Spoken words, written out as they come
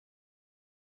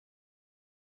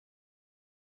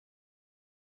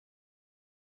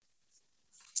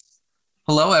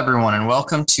Hello, everyone, and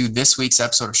welcome to this week's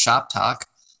episode of Shop Talk.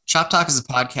 Shop Talk is a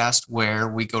podcast where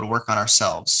we go to work on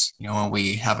ourselves. When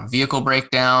we have a vehicle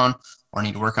breakdown or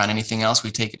need to work on anything else,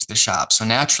 we take it to the shop. So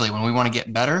naturally, when we want to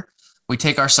get better, we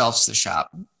take ourselves to the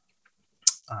shop.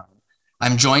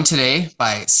 I'm joined today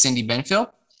by Cindy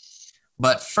Benfield,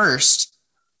 but first,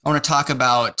 I want to talk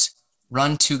about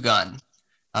Run to Gun.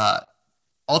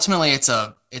 Ultimately, it's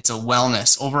a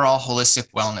wellness, overall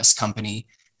holistic wellness company.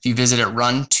 If you visit at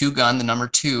Run2Gun, the number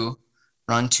 2,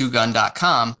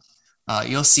 run2gun.com,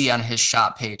 you'll see on his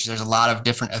shop page, there's a lot of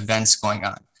different events going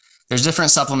on. There's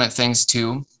different supplement things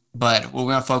too, but what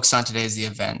we're going to focus on today is the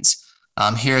events.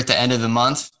 Here at the end of the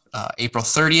month, April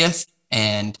 30th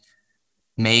and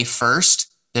May 1st,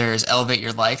 there's Elevate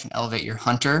Your Life and Elevate Your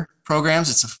Hunter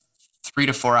programs. It's a 3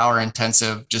 to 4 hour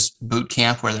intensive just boot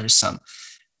camp where there's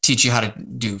teach you how to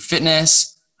do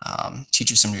fitness, teach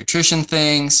you some nutrition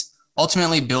things.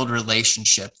 Ultimately, build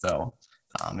relationship, though,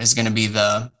 is going to be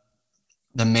the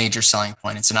major selling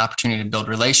point. It's an opportunity to build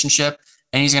relationship,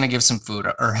 and he's going to give some food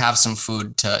or have some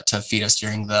food to feed us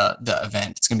during the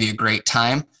event. It's going to be a great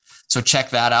time. So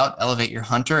check that out, Elevate Your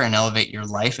Hunter and Elevate Your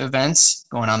Life events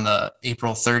going on the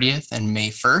April 30th and May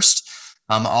 1st.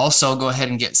 Also, go ahead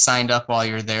and get signed up while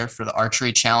you're there for the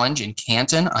Archery Challenge in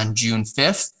Canton on June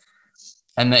 5th.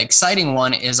 And the exciting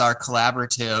one is our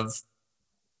collaborative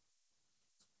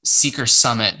Seeker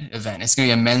Summit event. It's going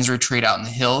to be a men's retreat out in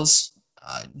the hills.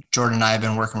 Jordan and I have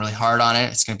been working really hard on it.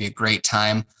 It's going to be a great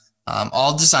time,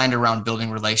 all designed around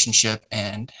building relationship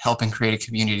and helping create a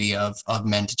community of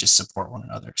men to just support one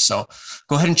another. So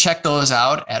go ahead and check those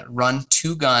out at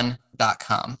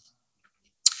run2gun.com.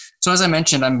 So as I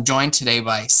mentioned, I'm joined today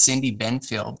by Cindy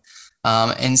Benfield.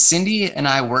 And Cindy and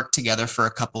I worked together for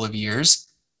a couple of years,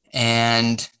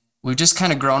 and we've just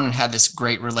kind of grown and had this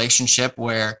great relationship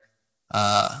where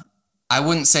I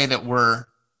wouldn't say that we're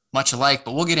much alike,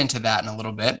 but we'll get into that in a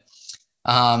little bit.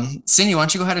 Cindy, why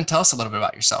don't you go ahead and tell us a little bit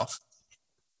about yourself?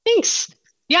 Thanks.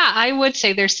 Yeah, I would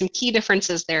say there's some key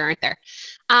differences there, aren't there?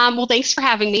 Well, thanks for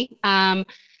having me.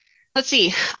 Let's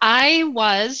see. I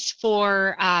was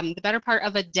for the better part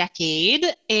of a decade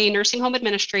a nursing home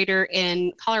administrator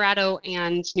in Colorado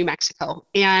and New Mexico.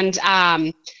 And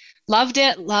loved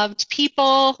it, loved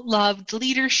people, loved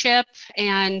leadership,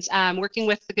 and working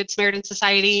with the Good Samaritan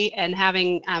Society and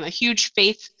having a huge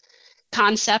faith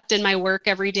concept in my work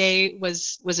every day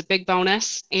was a big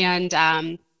bonus. And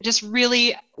just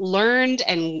really learned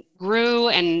and grew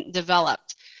and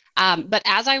developed. But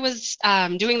as I was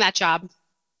doing that job,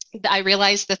 I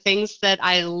realized the things that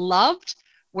I loved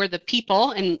were the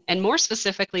people and more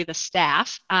specifically the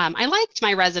staff. I liked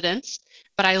my residents,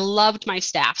 but I loved my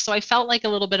staff. So I felt like a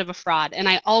little bit of a fraud. And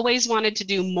I always wanted to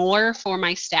do more for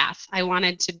my staff. I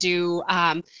wanted to do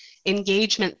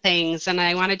engagement things and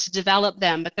I wanted to develop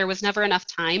them, but there was never enough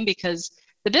time because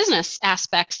the business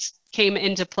aspects came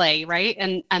into play, right?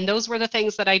 And those were the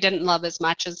things that I didn't love as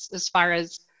much as far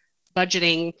as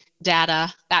budgeting,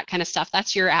 data, that kind of stuff.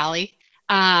 That's your alley.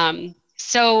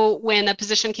 So when a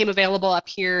position came available up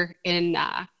here in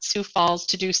Sioux Falls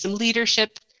to do some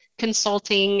leadership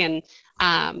consulting and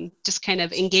just kind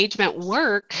of engagement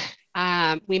work,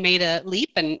 we made a leap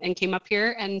and came up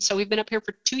here. And so we've been up here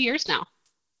for 2 years now.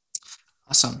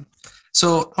 Awesome.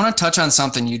 So I want to touch on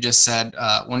something you just said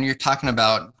when you're talking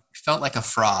about felt like a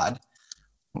fraud.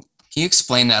 Can you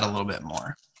explain that a little bit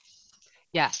more?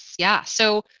 Yes. Yeah.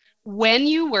 So when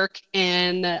you work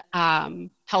in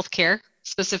healthcare,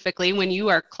 specifically when you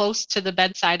are close to the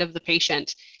bedside of the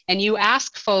patient and you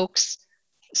ask folks,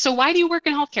 so why do you work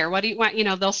in healthcare? What do you want?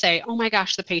 They'll say, oh my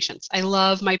gosh, the patients. I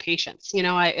love my patients.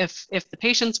 If the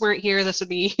patients weren't here, this would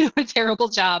be a terrible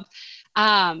job.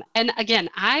 And again,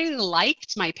 I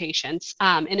liked my patients.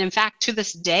 And in fact, to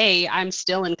this day, I'm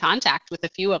still in contact with a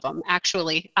few of them.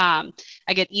 Actually, I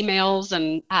get emails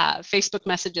and Facebook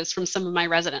messages from some of my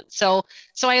residents. So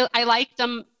I liked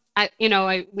them.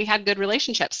 We had good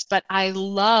relationships, but I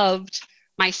loved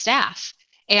my staff,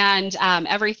 and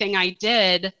everything I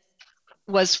did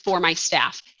was for my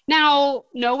staff. Now,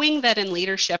 knowing that in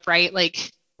leadership, right,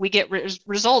 like we get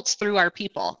results through our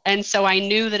people. And so I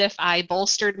knew that if I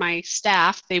bolstered my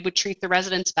staff, they would treat the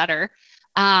residents better.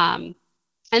 And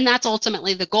that's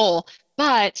ultimately the goal.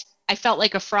 But I felt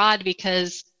like a fraud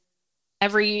because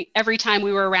every time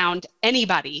we were around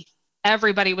anybody,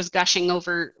 everybody was gushing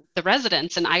over the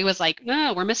residents. And I was like,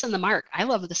 no, we're missing the mark. I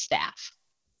love the staff.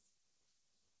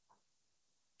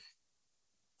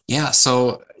 Yeah.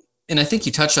 So, and I think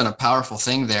you touched on a powerful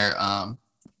thing there. And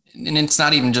it's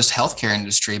not even just healthcare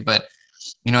industry, but,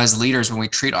 as leaders, when we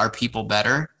treat our people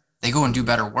better, they go and do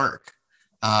better work.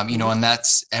 And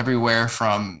that's everywhere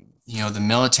from, the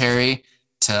military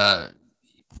to,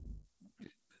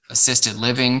 assisted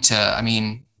living to, I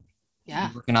mean,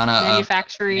 Yeah. working on a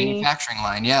Manufacturing. manufacturing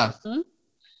line. Yeah. Mhm.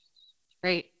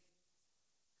 Great.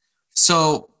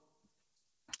 So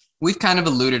we've kind of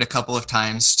alluded a couple of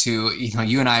times to,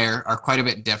 you and I are quite a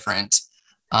bit different.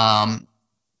 Um,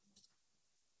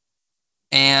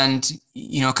 and,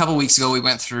 a couple of weeks ago, we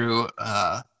went through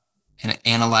and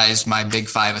analyzed my Big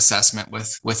Five assessment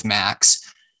with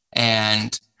Max.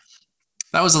 And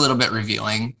that was a little bit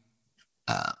revealing,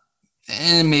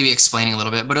 and maybe explaining a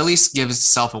little bit, but at least gives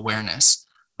self-awareness.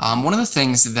 One of the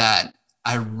things that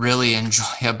I really enjoy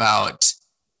about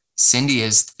Cindy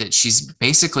is that she's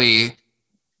basically,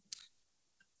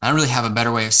 I don't really have a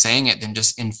better way of saying it than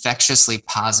just infectiously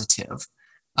positive.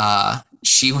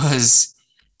 She was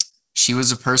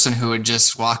a person who would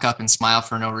just walk up and smile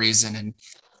for no reason, and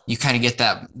you kind of get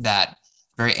that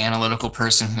very analytical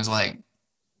person who's like,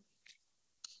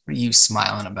 "What are you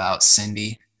smiling about,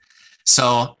 Cindy?"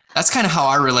 So that's kind of how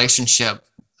our relationship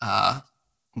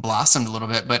blossomed a little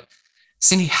bit. But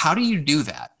Cindy, how do you do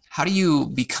that? How do you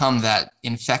become that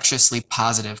infectiously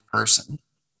positive person?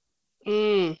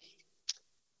 Mm.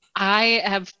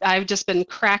 I've just been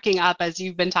cracking up as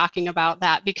you've been talking about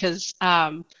that because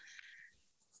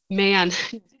man,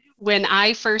 when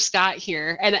I first got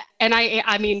here, and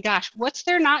I mean, gosh, what's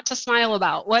there not to smile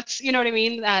about? You know what I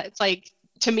mean? It's like,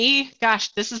 to me,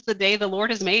 gosh, this is the day the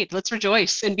Lord has made. Let's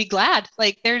rejoice and be glad.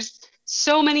 Like, there's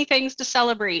so many things to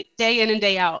celebrate day in and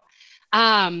day out.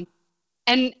 And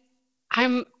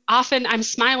I'm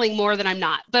smiling more than I'm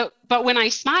not. But when I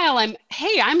smile,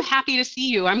 hey, I'm happy to see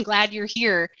you. I'm glad you're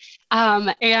here.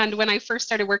 And when I first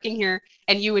started working here,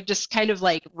 and you would just kind of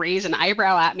like raise an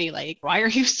eyebrow at me, like, why are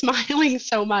you smiling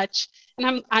so much?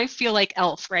 And I feel like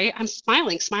Elf, right? I'm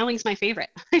smiling. Smiling's my favorite.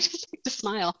 I just like to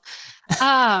smile.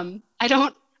 I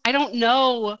don't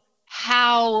know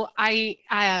how I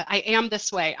am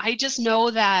this way. I just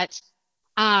know that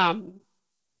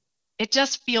it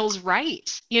just feels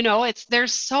right.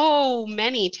 There's so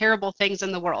many terrible things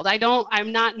in the world.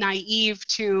 I'm not naive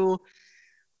to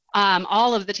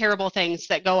all of the terrible things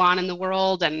that go on in the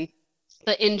world and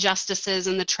the injustices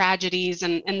and the tragedies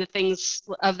and the things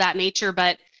of that nature.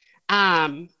 But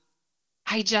I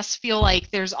just feel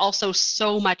like there's also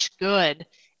so much good,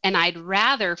 and I'd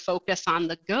rather focus on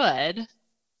the good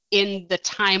in the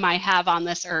time I have on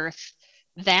this earth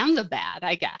than the bad,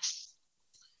 I guess.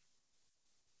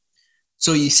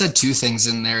 So you said two things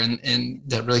in there, and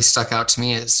that really stuck out to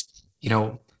me is,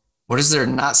 what is there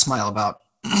not smile about?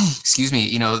 Excuse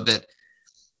me, that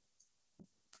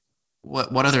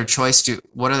what other choice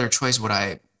would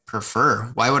I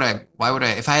prefer? Why would I,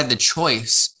 if I had the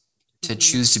choice to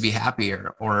choose to be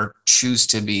happier or choose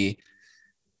to be,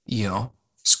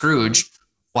 Scrooge,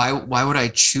 why would I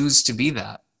choose to be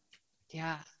that?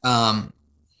 Yeah. And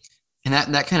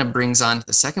that kind of brings on to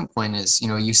the second point is,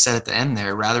 you said at the end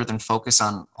there, rather than focus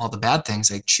on all the bad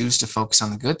things, I choose to focus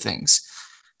on the good things.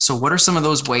 So what are some of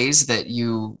those ways that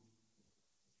you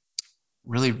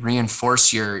really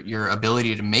reinforce your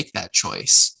ability to make that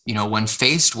choice, when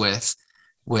faced with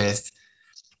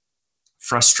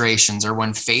frustrations, or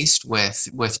when faced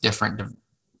with different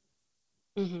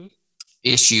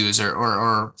issues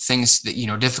or things that,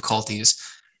 difficulties?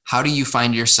 How do you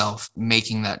find yourself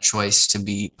making that choice to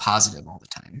be positive all the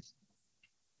time?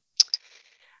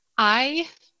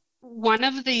 One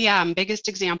of the biggest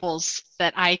examples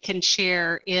that I can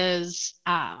share is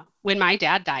when my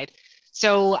dad died.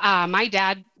 So my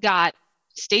dad got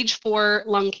stage 4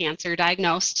 lung cancer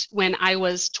diagnosed when I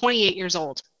was 28 years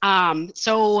old. Young.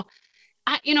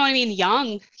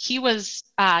 He was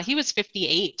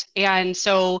 58, and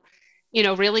so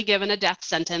really given a death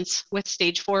sentence with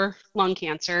stage 4 lung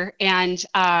cancer. And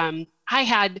I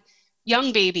had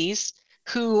young babies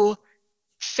who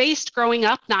faced growing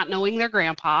up not knowing their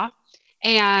grandpa,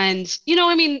 and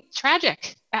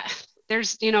tragic.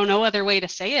 There's no other way to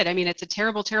say it. I mean, it's a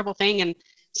terrible, terrible thing, and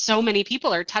so many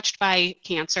people are touched by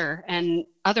cancer and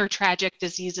other tragic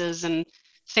diseases and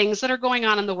things that are going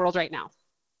on in the world right now.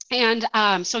 And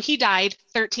so he died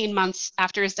 13 months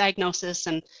after his diagnosis,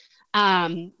 and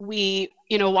we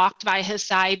walked by his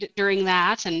side during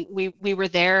that, and we were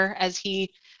there as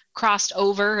he crossed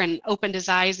over and opened his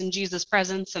eyes in Jesus'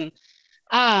 presence. And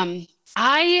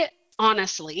I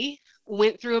honestly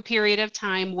went through a period of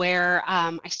time where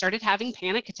I started having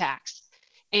panic attacks,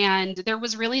 and there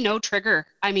was really no trigger.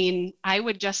 I mean, I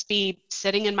would just be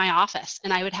sitting in my office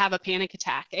and I would have a panic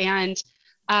attack. And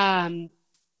gosh,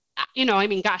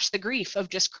 the grief of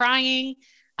just crying.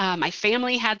 My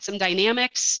family had some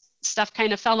dynamics. Stuff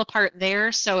kind of fell apart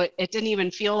there. So it didn't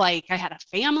even feel like I had a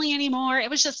family anymore. It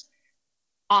was just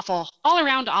awful, all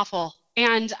around awful.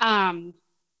 And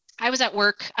I was at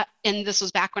work, and this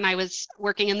was back when I was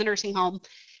working in the nursing home.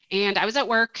 And I was at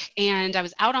work and I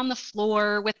was out on the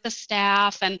floor with the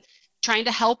staff and trying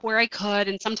to help where I could.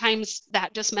 And sometimes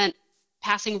that just meant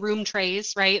passing room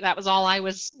trays, right? That was all I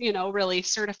was, really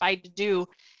certified to do.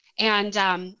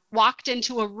 And walked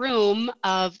into a room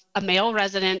of a male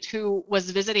resident who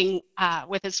was visiting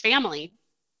with his family,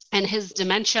 and his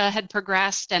dementia had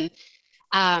progressed. And,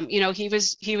 he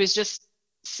was just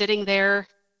sitting there,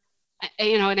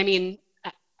 and I mean,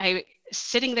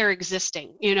 sitting there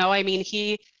existing,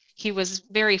 he was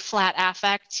very flat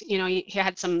affect. He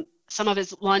had some of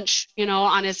his lunch,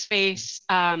 on his face,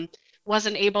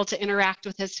 wasn't able to interact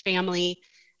with his family.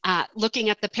 Looking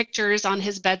at the pictures on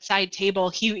his bedside table,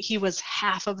 he was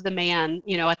half of the man,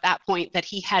 at that point that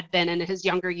he had been in his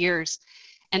younger years.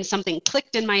 And something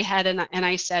clicked in my head, and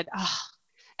I said, oh,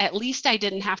 at least I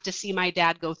didn't have to see my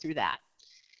dad go through that.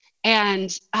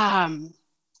 And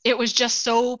it was just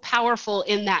so powerful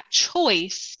in that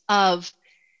choice of,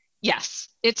 yes,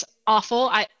 it's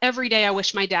awful. Every day I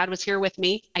wish my dad was here with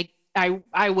me.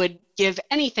 I would give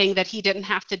anything that he didn't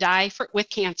have to die with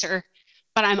cancer,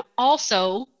 but I'm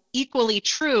also equally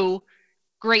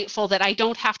grateful that I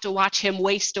don't have to watch him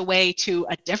waste away to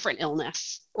a different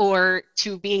illness or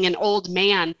to being an old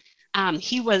man.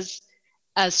 He was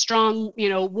a strong,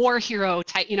 war hero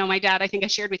type. My dad, I think I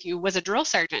shared with you, was a drill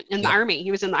sergeant in the Army.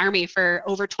 He was in the Army for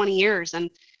over 20 years. And,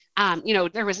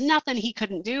 there was nothing he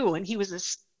couldn't do. And he was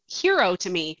this hero to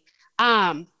me.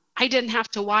 I didn't have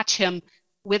to watch him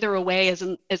wither away as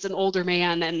an older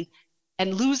man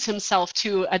and lose himself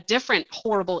to a different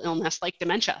horrible illness like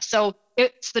dementia. So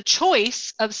it's the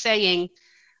choice of saying,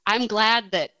 I'm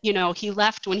glad that, he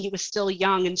left when he was still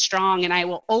young and strong, and I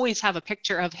will always have a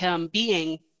picture of him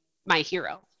being my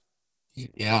hero.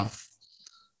 Yeah.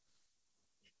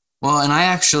 Well, and I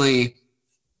actually,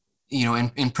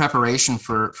 in preparation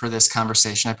for this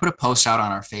conversation, I put a post out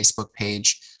on our Facebook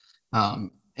page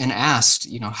and asked,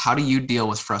 how do you deal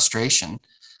with frustration?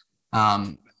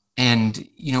 And,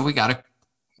 we got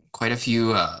quite a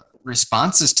few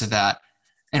responses to that.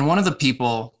 And one of the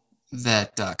people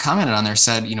that commented on there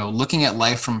said, looking at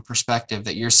life from a perspective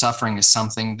that your suffering is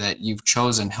something that you've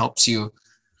chosen helps you,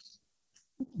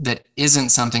 that isn't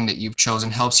something that you've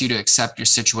chosen, helps you to accept your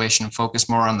situation and focus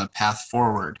more on the path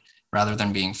forward rather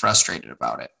than being frustrated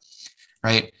about it,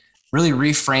 right? Really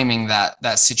reframing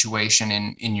that situation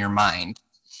in your mind.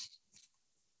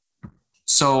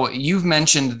 So you've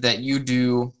mentioned that you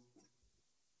do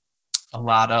a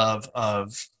lot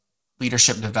of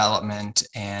leadership development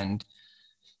and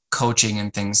coaching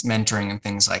and things, mentoring and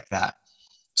things like that.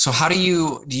 So how do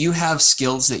you have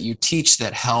skills that you teach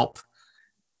that help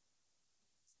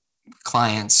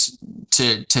clients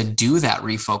to do that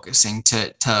refocusing,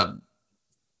 to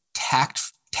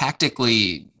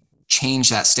tactically change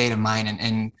that state of mind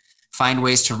and find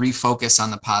ways to refocus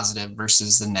on the positive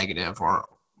versus the negative? Or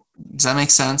does that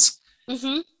make sense?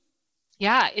 Mm-hmm.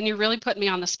 Yeah. And you really put me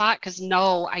on the spot, because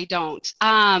no, I don't.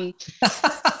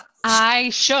 I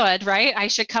should, right? I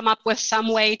should come up with some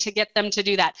way to get them to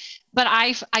do that. But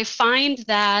I find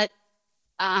that,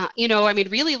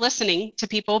 really listening to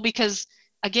people, because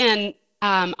again,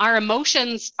 our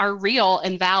emotions are real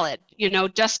and valid,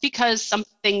 just because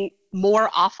something more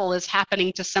awful is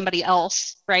happening to somebody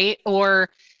else, right? Or,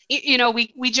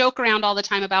 we joke around all the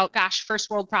time about, gosh, first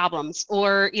world problems,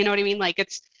 or, what I mean? Like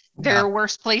there are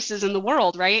worse places in the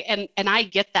world, right? And I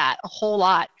get that a whole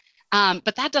lot.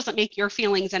 But that doesn't make your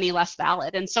feelings any less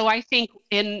valid. And so I think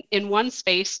in one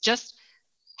space, just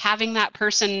having that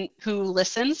person who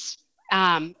listens,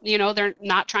 they're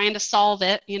not trying to solve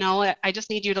it. I just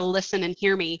need you to listen and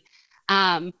hear me.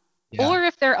 Or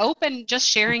if they're open, just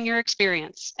sharing your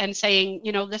experience and saying,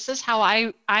 this is how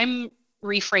I'm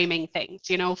reframing things,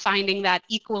 finding that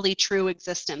equally true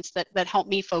existence that helped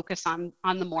me focus on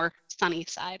the more sunny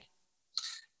side.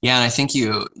 Yeah. And I think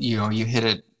you hit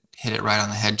it right on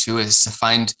the head too, is to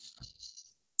find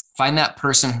that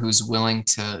person who's willing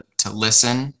to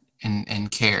listen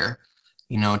and care,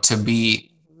 to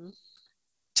be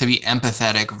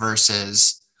empathetic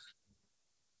versus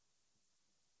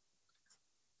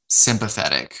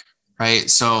sympathetic, right?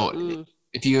 So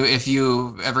if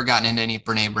you've ever gotten into any of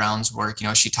Brene Brown's work,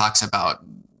 she talks about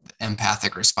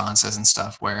empathic responses and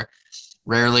stuff, where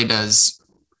rarely does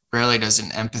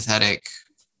an empathetic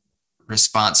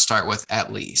response start with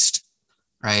 "at least,"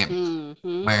 right?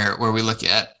 Mm-hmm. Where we look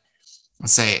at and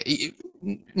say,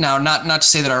 now not to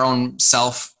say that our own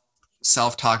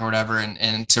self-talk or whatever,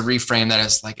 and to reframe that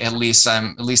as like, at least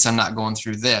I'm not going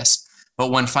through this.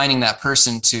 But when finding that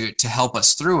person to help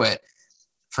us through it,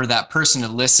 for that person to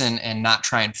listen and not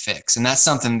try and fix. And that's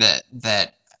something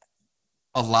that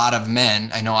a lot of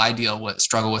men I know I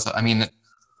struggle with. I mean,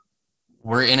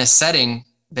 we're in a setting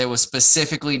that was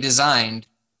specifically designed.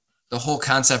 The whole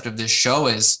concept of this show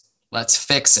is let's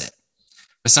fix it.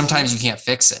 But sometimes you can't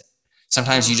fix it.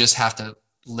 Sometimes you just have to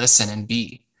listen and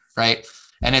be, right?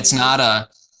 And it's not a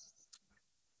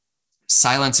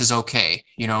silence is okay.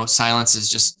 Silence is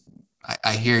just,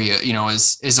 I hear you,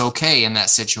 is okay in that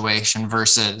situation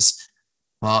versus,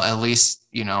 well, at least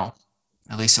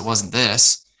it wasn't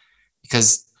this,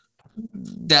 because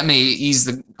that may ease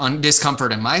the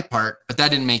discomfort in my part, but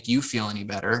that didn't make you feel any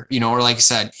better, or like I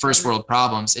said, first world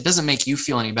problems. It doesn't make you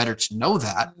feel any better to know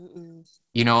that,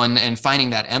 and finding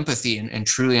that empathy and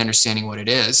truly understanding what it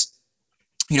is.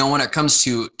 When it comes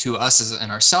to us in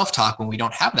our self-talk, when we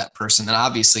don't have that person, then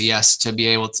obviously, yes, to be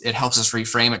able to, it helps us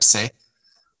reframe it to say,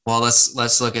 well,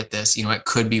 let's look at this, it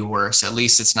could be worse. At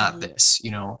least it's not this,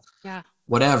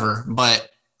 whatever. But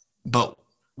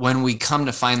when we come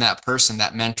to find that person,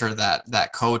 that mentor,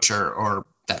 that coach or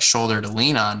that shoulder to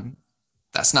lean on,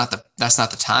 that's not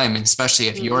the time. And especially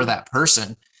if you're that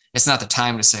person, it's not the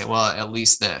time to say, well, at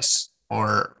least this,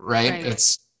 or right.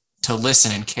 It's to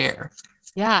listen and care.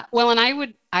 Yeah. Well,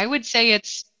 and I would say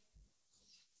it's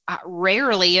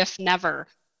rarely, if never,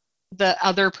 the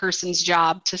other person's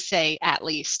job to say at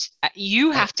least.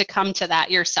 You have to come to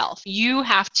that yourself. You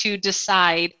have to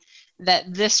decide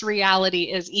that this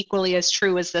reality is equally as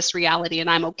true as this reality, and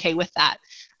I'm okay with that.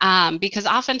 Because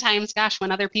oftentimes, gosh,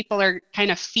 when other people are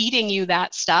kind of feeding you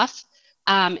that stuff,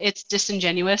 it's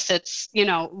disingenuous. It's,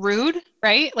 rude,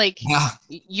 right? Like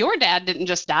your dad didn't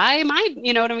just die, mine,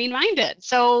 you know what I mean? Mine did.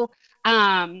 So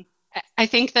I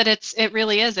think that it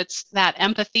really is. It's that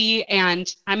empathy,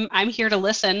 and I'm here to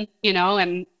listen,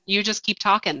 and you just keep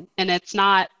talking, and it's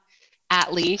not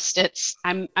at least, it's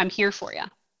I'm here for you.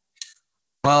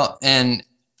 Well, and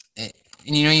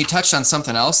you touched on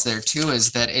something else there too,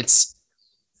 is that it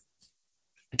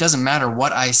doesn't matter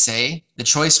what I say, the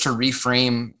choice to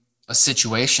reframe a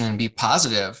situation and be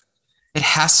positive, it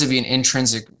has to be an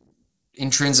intrinsic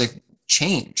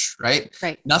change, right?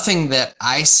 Right. Nothing that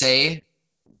I say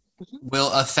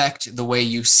will affect the way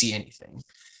you see anything.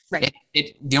 Right.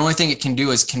 The only thing it can do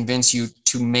is convince you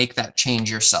to make that change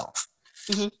yourself.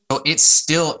 So it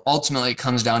still ultimately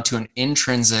comes down to an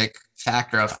intrinsic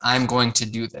factor of I'm going to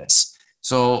do this.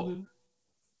 So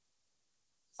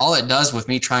all it does with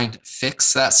me trying to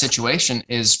fix that situation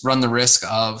is run the risk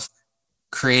of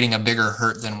creating a bigger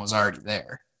hurt than was already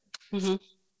there.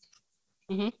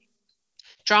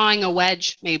 Drawing a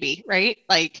wedge, maybe, right?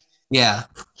 Like, yeah,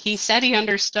 he said he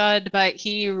understood, but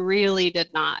he really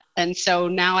did not. And so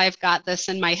now I've got this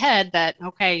in my head that,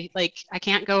 okay, like I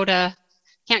can't go to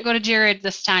Jared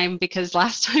this time because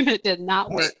last time it did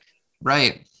not work.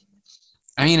 Right.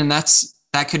 I mean, and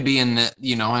that could be in the,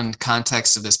 in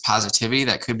context of this positivity,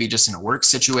 that could be just in a work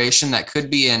situation, that could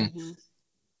be in,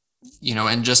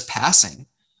 in just passing,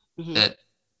 that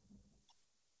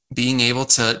being able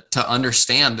to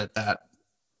understand that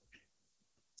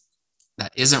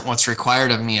isn't what's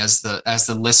required of me as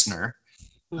the listener,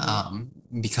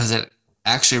 because it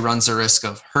actually runs the risk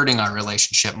of hurting our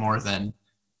relationship more than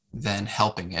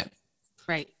helping it.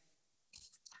 Right.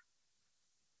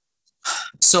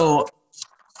 So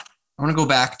I want to go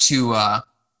back to,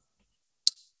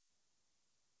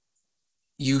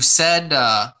 you said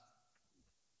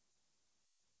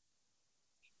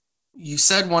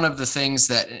one of the things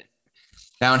that,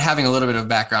 now in having a little bit of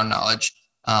background knowledge,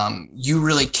 you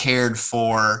really cared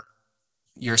for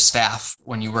your staff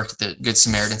when you worked at the Good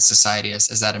Samaritan Society as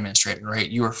that administrator, right?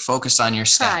 You were focused on your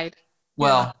staff. Tried.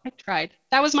 Well, yeah, I tried.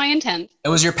 That was my intent. It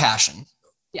was your passion.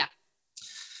 Yeah.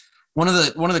 One of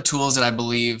the tools that I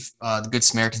believe the Good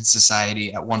Samaritan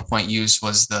Society at one point used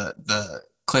was the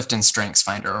Clifton Strengths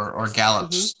Finder or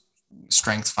Gallup's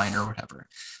Strengths Finder or whatever.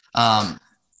 Now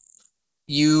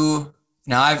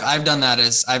I've done that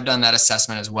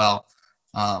assessment as well.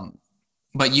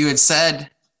 But you had said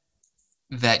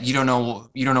that you don't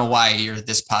know why you're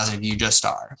this positive. You just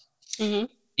are. In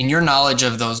your knowledge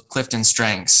of those Clifton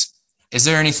Strengths, is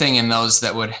there anything in those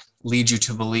that would lead you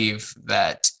to believe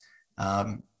that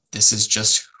this is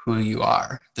just who you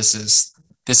are? This is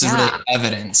really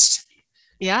evidenced.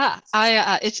 Yeah,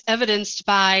 it's evidenced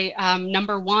by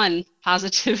number one,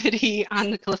 positivity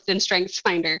on the Clifton Strengths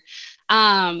Finder.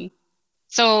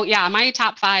 So yeah, my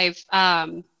top 5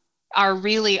 are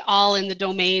really all in the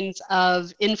domains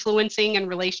of influencing and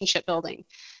relationship building.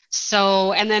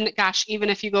 So, and then gosh, even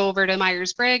if you go over to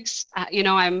Myers-Briggs,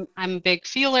 I'm a big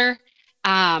feeler,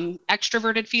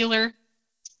 extroverted feeler.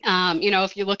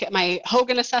 If you look at my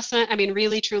Hogan assessment, I mean,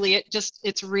 really, truly,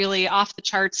 it's really off the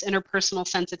charts interpersonal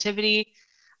sensitivity.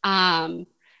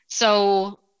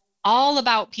 So all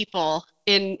about people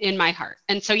in my heart.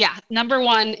 And so, yeah, number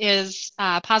one is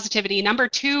positivity. Number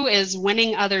two is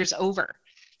winning others over.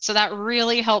 So that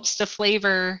really helps to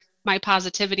flavor my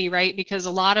positivity, right? Because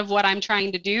a lot of what I'm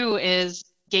trying to do is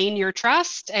gain your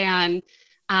trust and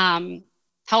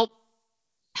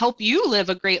help you live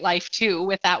a great life too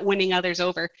with that winning others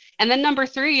over. And then number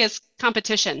three is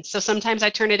competition. So sometimes I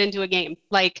turn it into a game.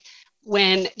 Like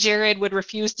when Jared would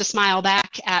refuse to smile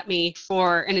back at me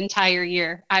for an entire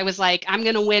year, I was like, I'm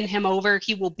going to win him over.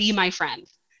 He will be my friend.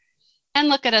 And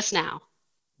look at us now.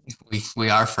 We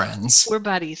are friends. We're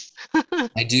buddies.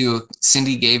 I do.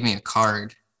 Cindy gave me a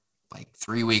card like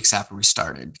 3 weeks after we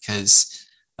started because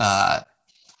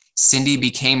Cindy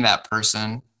became that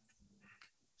person,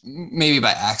 maybe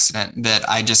by accident, that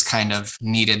I just kind of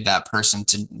needed that person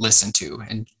to listen to,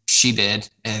 and she did.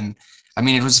 And I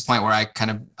mean, it was a point where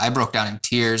I broke down in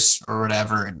tears or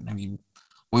whatever. And I mean,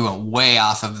 we went way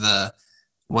off of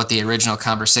what the original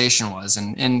conversation was.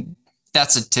 And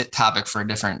that's a topic for a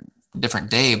different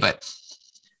day. But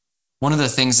one of the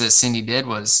things that Cindy did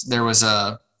was there was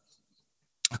a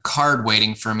card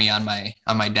waiting for me on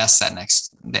my desk that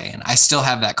next day. And I still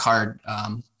have that card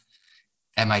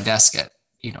at my desk at,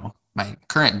 my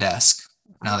current desk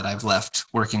now that I've left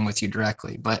working with you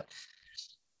directly. But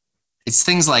it's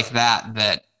things like that,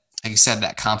 like you said,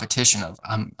 that competition of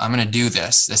I'm going to do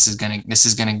this. This is going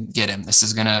to get him. This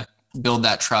is going to build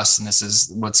that trust. And this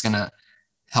is what's going to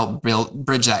help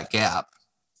bridge that gap.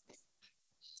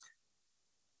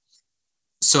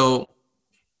 So,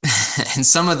 and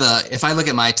if I look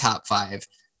at my top five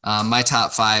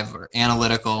are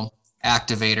analytical,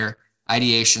 activator,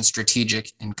 ideation,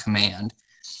 strategic, and command.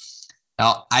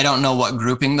 Now, I don't know what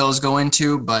grouping those go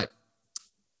into, but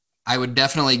I would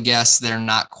definitely guess they're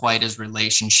not quite as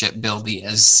relationship buildy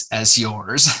as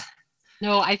yours.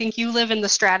 No, I think you live in the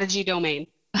strategy domain.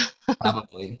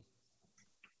 Probably.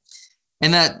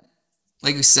 And that,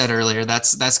 like we said earlier,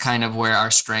 that's kind of where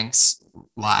our strengths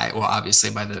lie. Well,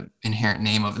 obviously by the inherent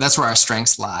name of it, that's where our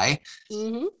strengths lie.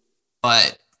 Mm-hmm.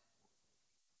 But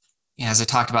as I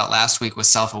talked about last week with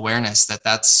self-awareness,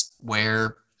 that's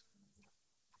where,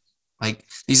 like,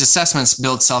 these assessments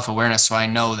build self-awareness. So I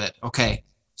know that, okay,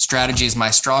 strategy is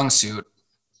my strong suit,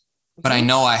 but I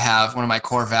know I have one of my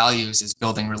core values is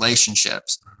building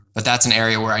relationships, but that's an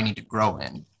area where I need to grow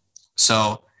in.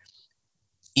 So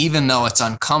even though it's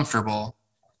uncomfortable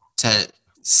to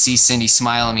see Cindy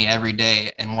smile at me every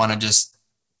day and want to just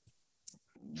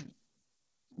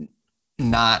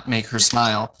not make her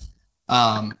smile,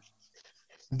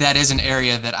 that is an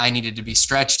area that I needed to be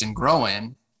stretched and grow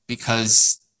in,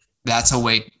 because that's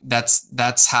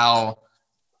how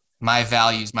my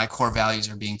values, my core values,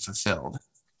 are being fulfilled,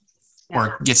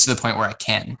 or gets to the point where I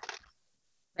can.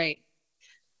 Right.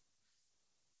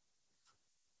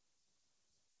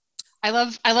 I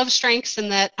love strengths in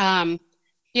that,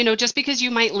 just because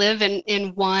you might live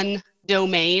in one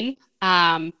domain,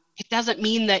 it doesn't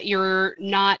mean that you're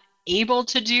not able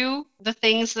to do the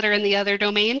things that are in the other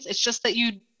domains. It's just that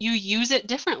you use it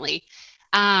differently.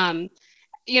 And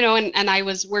I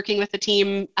was working with the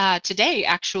team today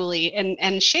actually,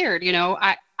 and shared,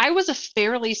 I was a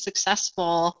fairly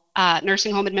successful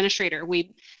nursing home administrator.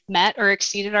 We met or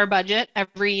exceeded our budget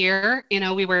every year.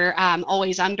 We were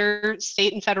always under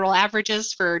state and federal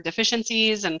averages for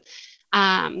deficiencies, and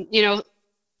the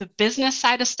business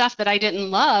side of stuff that I didn't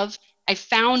love, I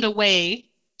found a way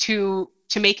to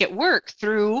make it work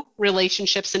through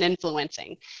relationships and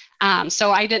influencing.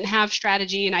 So I didn't have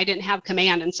strategy and I didn't have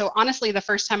command. And so honestly, the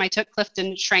first time I took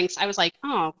Clifton Strengths, I was like,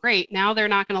 oh, great. Now they're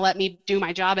not going to let me do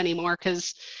my job anymore,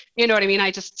 because, you know what I mean? I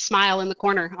just smile in the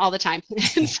corner all the time.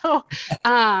 And so,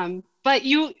 but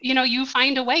you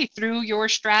find a way through your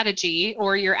strategy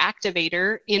or your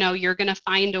activator, you're going to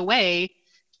find a way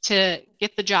to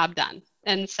get the job done.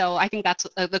 And so I think that's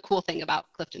the cool thing about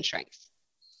Clifton Strengths.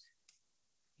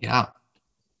 Yeah.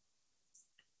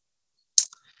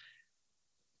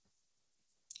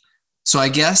 So I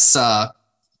guess,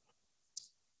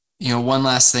 one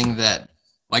last thing that,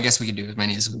 I guess we could do as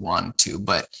many as we want to,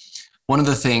 but one of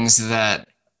the things that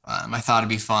I thought it'd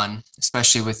be fun,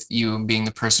 especially with you being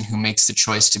the person who makes the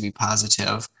choice to be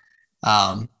positive,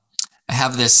 I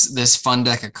have this fun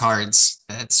deck of cards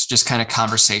that's just kind of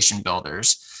conversation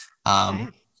builders.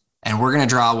 And we're going to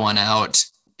draw one out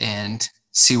and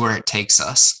see where it takes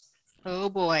us. Oh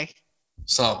boy.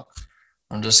 So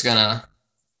I'm just going to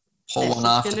pull one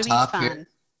off the top here.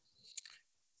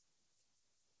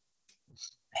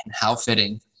 And how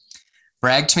fitting.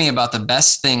 Brag to me about the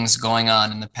best things going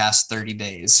on in the past 30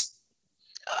 days.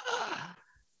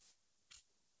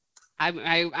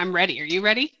 I'm ready. Are you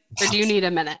ready? Or do you need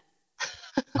a minute?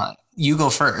 you go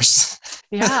first.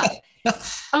 Yeah.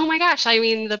 Oh my gosh. I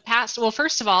mean, well,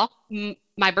 first of all,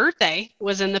 my birthday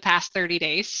was in the past 30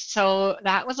 days. So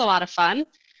that was a lot of fun.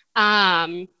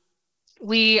 Um,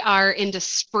 we are into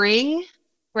spring,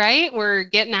 right? We're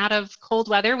getting out of cold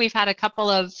weather. We've had a couple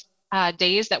of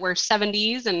days that were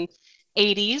 70s and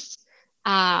 80s.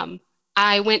 Um,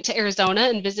 I went to Arizona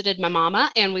and visited my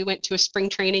mama, and we went to a spring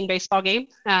training baseball game.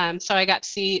 So I got to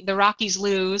see the Rockies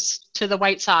lose to the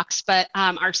White Sox, but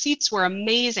our seats were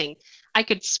amazing. I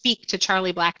could speak to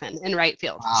Charlie Blackmon in right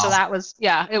field. Wow. So that was,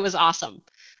 yeah, it was awesome.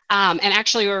 And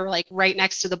actually, we were like right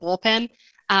next to the bullpen.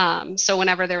 So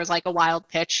whenever there was like a wild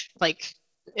pitch, like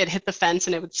it hit the fence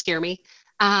and it would scare me.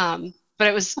 But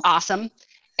it was awesome.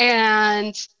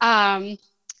 And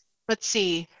let's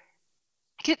see.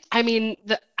 I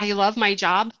love my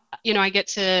job. I get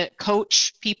to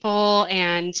coach people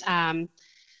and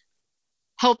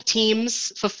help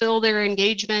teams fulfill their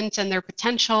engagement and their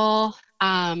potential.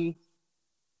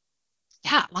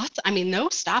 Yeah, no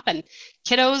stopping.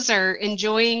 Kiddos are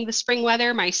enjoying the spring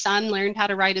weather. My son learned how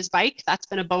to ride his bike. That's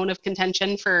been a bone of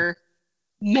contention for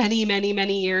many, many,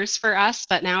 many years for us,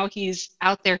 but now he's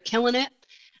out there killing it.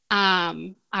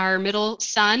 Our middle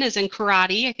son is in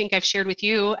karate. I think I've shared with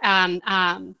you.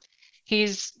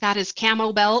 He's got his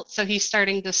camo belt, so he's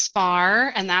starting to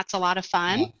spar, and that's a lot of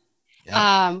fun.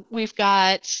 Yeah. We've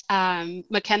got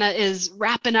McKenna is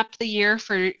wrapping up the year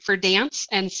for dance,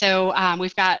 and so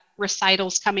we've got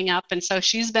recitals coming up, and so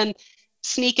she's been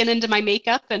sneaking into my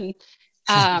makeup and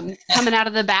coming out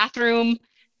of the bathroom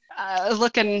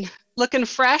looking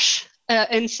fresh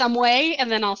in some way, and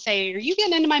then I'll say, "Are you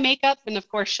getting into my makeup?" And of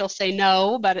course she'll say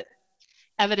no, but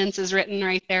evidence is written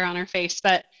right there on her face.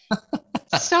 But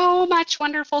so much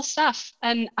wonderful stuff,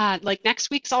 and like next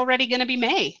week's already going to be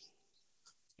May.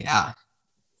 Yeah.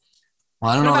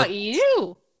 Well, I don't know. What about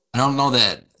you? I don't know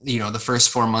that, the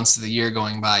first 4 months of the year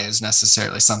going by is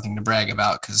necessarily something to brag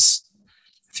about, because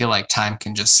I feel like time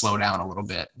can just slow down a little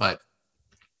bit. But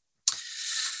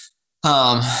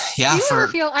yeah.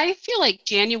 I feel like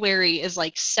January is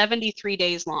like 73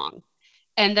 days long,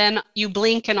 and then you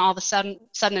blink and all of a sudden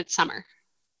it's summer.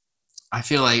 I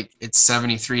feel like it's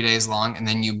 73 days long, and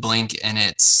then you blink and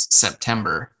it's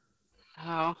September.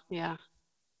 Oh, yeah.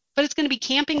 But it's going to be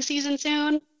camping season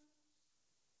soon.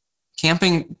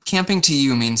 Camping to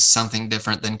you means something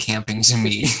different than camping to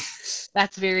me.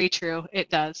 That's very true. It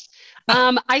does.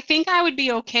 I think I would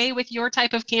be okay with your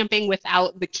type of camping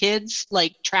without the kids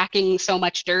like tracking so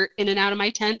much dirt in and out of my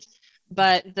tent.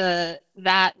 But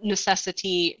that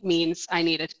necessity means I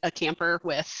need a camper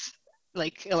with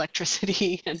like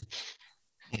electricity and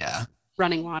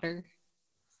running water.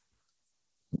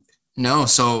 No,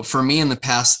 so for me in the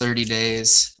past 30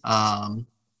 days,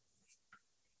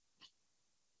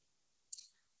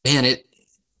 it's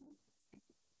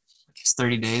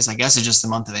 30 days. I guess it's just the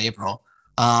month of April.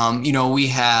 We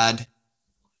had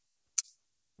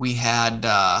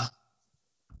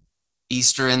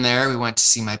Easter in there. We went to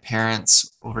see my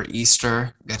parents over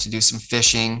Easter. We got to do some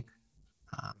fishing.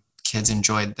 Kids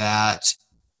enjoyed that.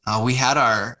 We had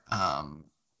our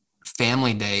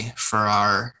family day for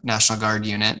our National Guard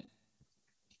unit.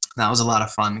 That was a lot of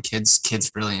fun.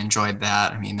 Kids really enjoyed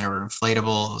that. I mean, there were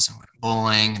inflatables and went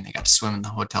bowling, and they got to swim in the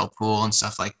hotel pool and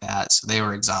stuff like that. So they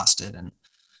were exhausted, and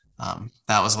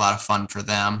that was a lot of fun for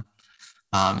them.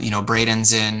 Braden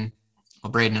and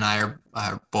I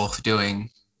are both doing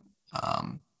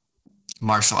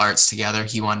martial arts together.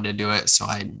 He wanted to do it, so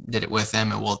I did it with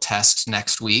him, and we'll test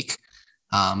next week.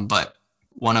 But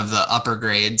one of the upper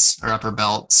grades or upper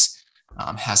belts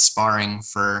has sparring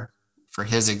for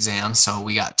his exam, so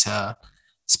we got to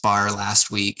spar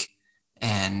last week,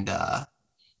 and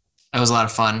it was a lot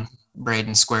of fun.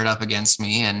 Braden squared up against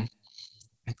me, and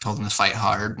I told him to fight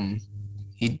hard, and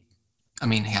he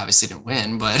obviously didn't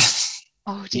win, but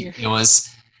oh dear, it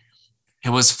was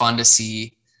fun to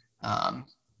see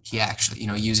he actually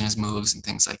using his moves and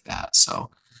things like that.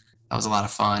 So that was a lot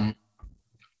of fun.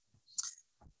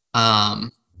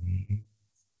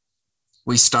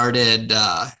 We started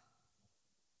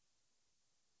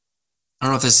I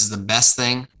don't know if this is the best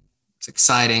thing. It's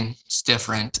exciting. It's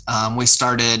different. We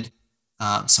started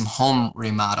some home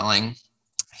remodeling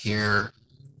here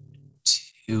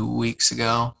 2 weeks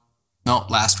ago. No,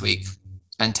 last week.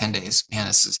 It's been 10 days. Man,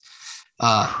 this is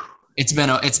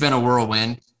it's been a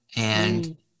whirlwind.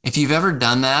 And if you've ever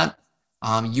done that,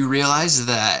 you realize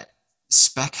that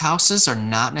spec houses are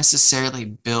not necessarily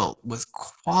built with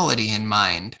quality in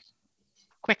mind.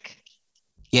 Quick.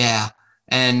 Yeah.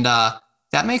 And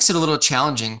that makes it a little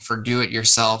challenging for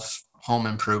do-it-yourself home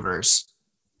improvers,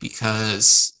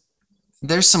 because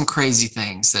there's some crazy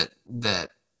things that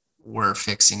we're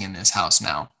fixing in this house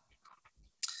now.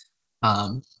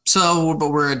 But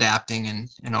we're adapting, and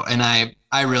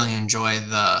I really enjoy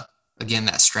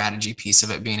that strategy piece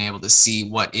of it, being able to see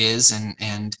what is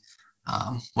and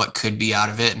what could be out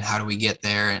of it, and how do we get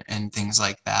there, and things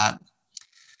like that.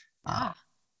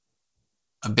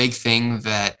 A big thing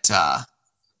that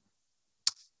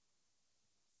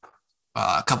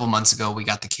a couple months ago, we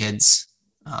got the kids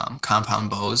compound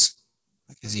bows,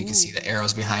 because you can see the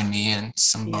arrows behind me and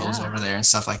some bows over there and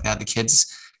stuff like that. The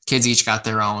kids each got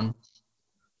their own.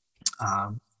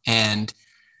 And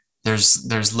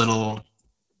there's little,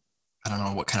 I don't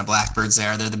know what kind of blackbirds they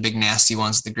are. They're the big nasty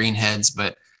ones with the green heads,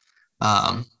 but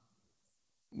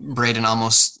Braden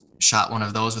almost shot one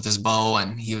of those with his bow,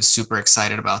 and he was super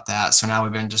excited about that. So now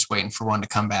we've been just waiting for one to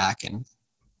come back, and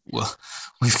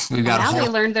we've got now they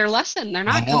learned their lesson. They're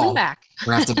not coming back.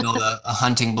 We're gonna have to build a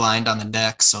hunting blind on the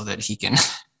deck so that he can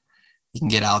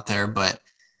get out there. But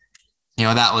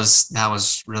that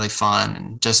was really fun,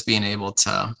 and just being able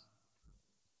to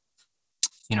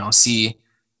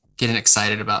getting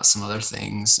excited about some other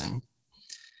things, and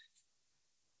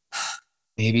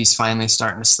baby's finally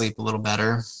starting to sleep a little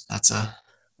better. That's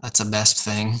a best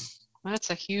thing. That's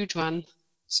a huge one.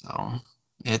 So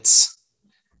it's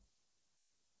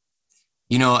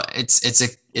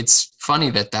funny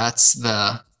that's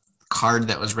the card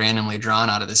that was randomly drawn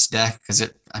out of this deck, because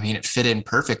it fit in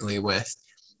perfectly with,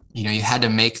 you had to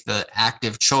make the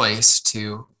active choice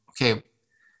to, okay,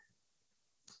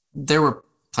 there were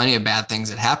plenty of bad things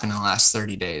that happened in the last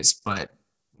 30 days, but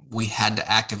we had to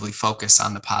actively focus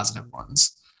on the positive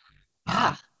ones.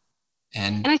 Yeah.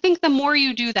 And I think the more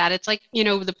you do that, it's like,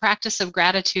 the practice of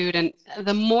gratitude, and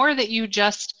the more that you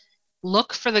just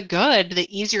look for the good, the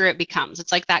easier it becomes.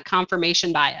 It's like that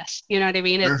confirmation bias. You know what I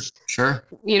mean? Sure.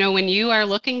 When you are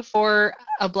looking for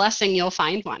a blessing, you'll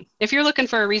find one. If you're looking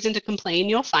for a reason to complain,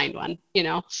 you'll find one,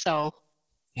 so.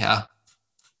 Yeah.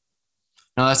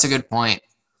 No, that's a good point.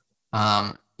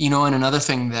 And another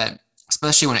thing that,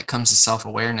 especially when it comes to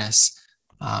self-awareness,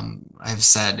 I've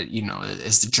said,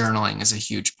 is the journaling is a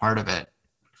huge part of it.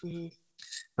 Mm-hmm.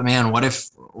 But man, what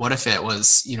if it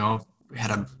was, we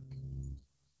had a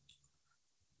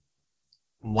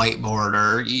whiteboard,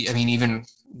 or even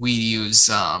we use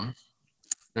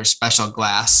there's special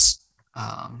glass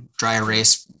dry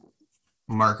erase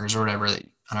markers or whatever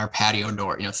on our patio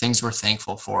door, things we're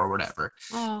thankful for or whatever.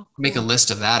 Oh, cool. Make a list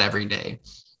of that every day.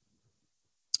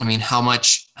 How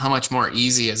much more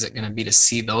easy is it going to be to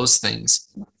see those things,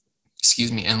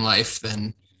 in life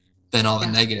than all the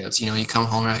negatives? You come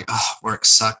home and you're like, oh, work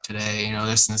sucked today,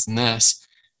 this and this and this.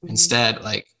 Mm-hmm. Instead,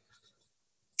 like,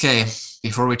 okay,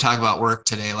 before we talk about work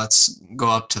today, let's go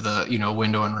up to the,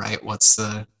 window and write what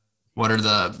are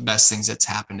the best things that's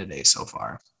happened today so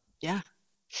far. Yeah.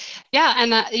 Yeah.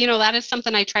 And that is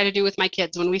something I try to do with my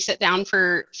kids. When we sit down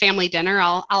for family dinner,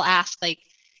 I'll ask, like,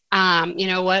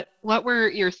 what were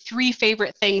your 3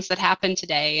 favorite things that happened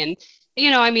today? And,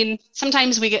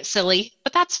 sometimes we get silly,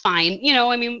 but that's fine.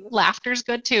 Laughter's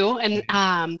good too.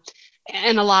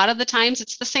 And a lot of the times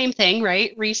it's the same thing,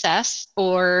 right? Recess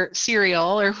or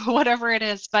cereal or whatever it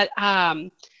is. But,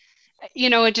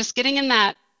 just getting in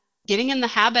the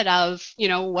habit of,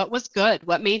 what was good,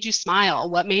 what made you smile,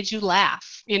 what made you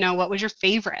laugh, what was your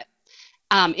favorite,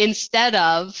 instead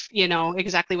of,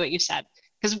 exactly what you said.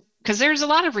 Because there's a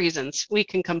lot of reasons we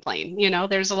can complain,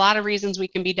 there's a lot of reasons we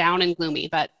can be down and gloomy,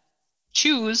 but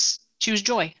choose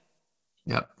joy.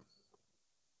 Yep.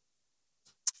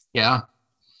 Yeah.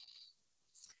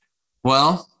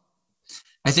 Well,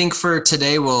 I think for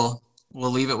today, we'll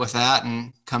leave it with that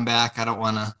and come back. I don't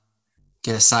want to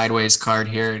get a sideways card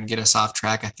here and get us off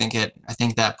track. I think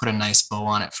that put a nice bow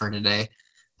on it for today.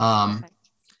 I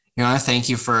thank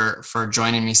you for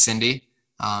joining me, Cindy.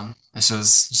 This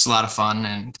was just a lot of fun,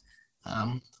 and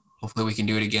hopefully we can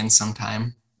do it again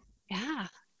sometime. Yeah.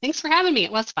 Thanks for having me.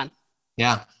 It was fun.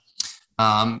 Yeah.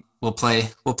 We'll play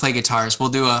guitars. We'll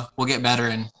get better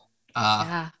and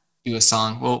do a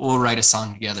song. We'll write a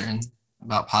song together and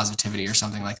about positivity or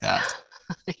something like that.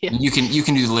 Yeah. You can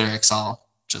do the lyrics. I'll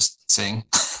just sing.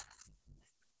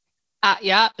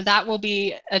 Yeah, that will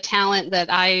be a talent that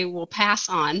I will pass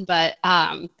on, but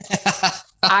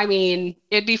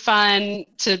it'd be fun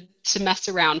to mess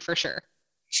around for sure.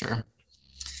 Sure.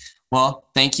 Well,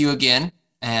 thank you again,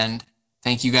 and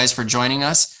thank you guys for joining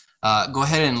us. Go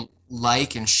ahead and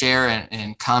like and share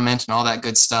and comment and all that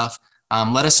good stuff.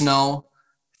 Let us know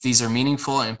if these are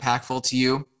meaningful and impactful to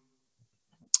you.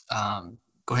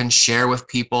 Go ahead and share with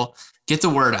people. Get the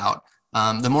word out.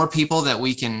 The more people that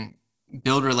we can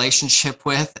build relationship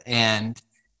with and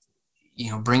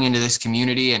bring into this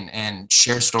community and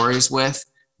share stories with,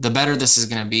 the better this is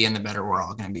going to be and the better we're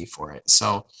all going to be for it.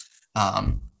 So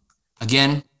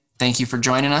again, thank you for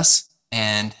joining us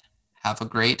and have a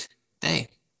great day.